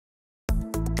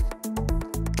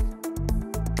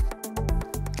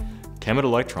KEMET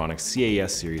Electronics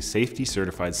CAS Series Safety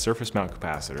Certified Surface Mount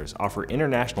Capacitors offer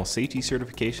international safety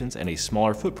certifications and a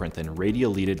smaller footprint than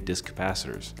radial-leaded disc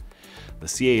capacitors. The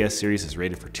CAS series is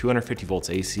rated for 250 volts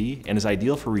AC and is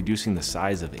ideal for reducing the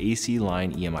size of AC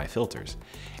line EMI filters,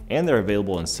 and they're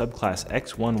available in subclass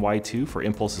X1Y2 for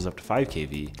impulses up to 5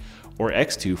 kV or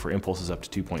X2 for impulses up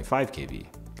to 2.5 kV.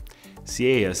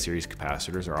 CAS series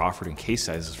capacitors are offered in case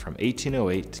sizes from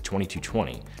 1808 to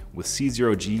 2220 with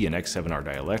C0G and X7R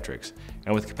dielectrics,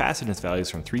 and with capacitance values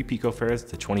from 3 picofarads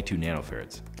to 22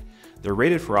 nanofarads. They're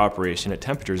rated for operation at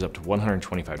temperatures up to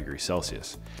 125 degrees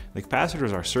Celsius. The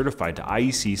capacitors are certified to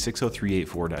IEC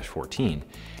 60384-14,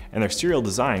 and their serial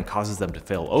design causes them to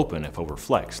fail open if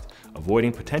overflexed,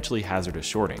 avoiding potentially hazardous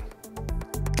shorting.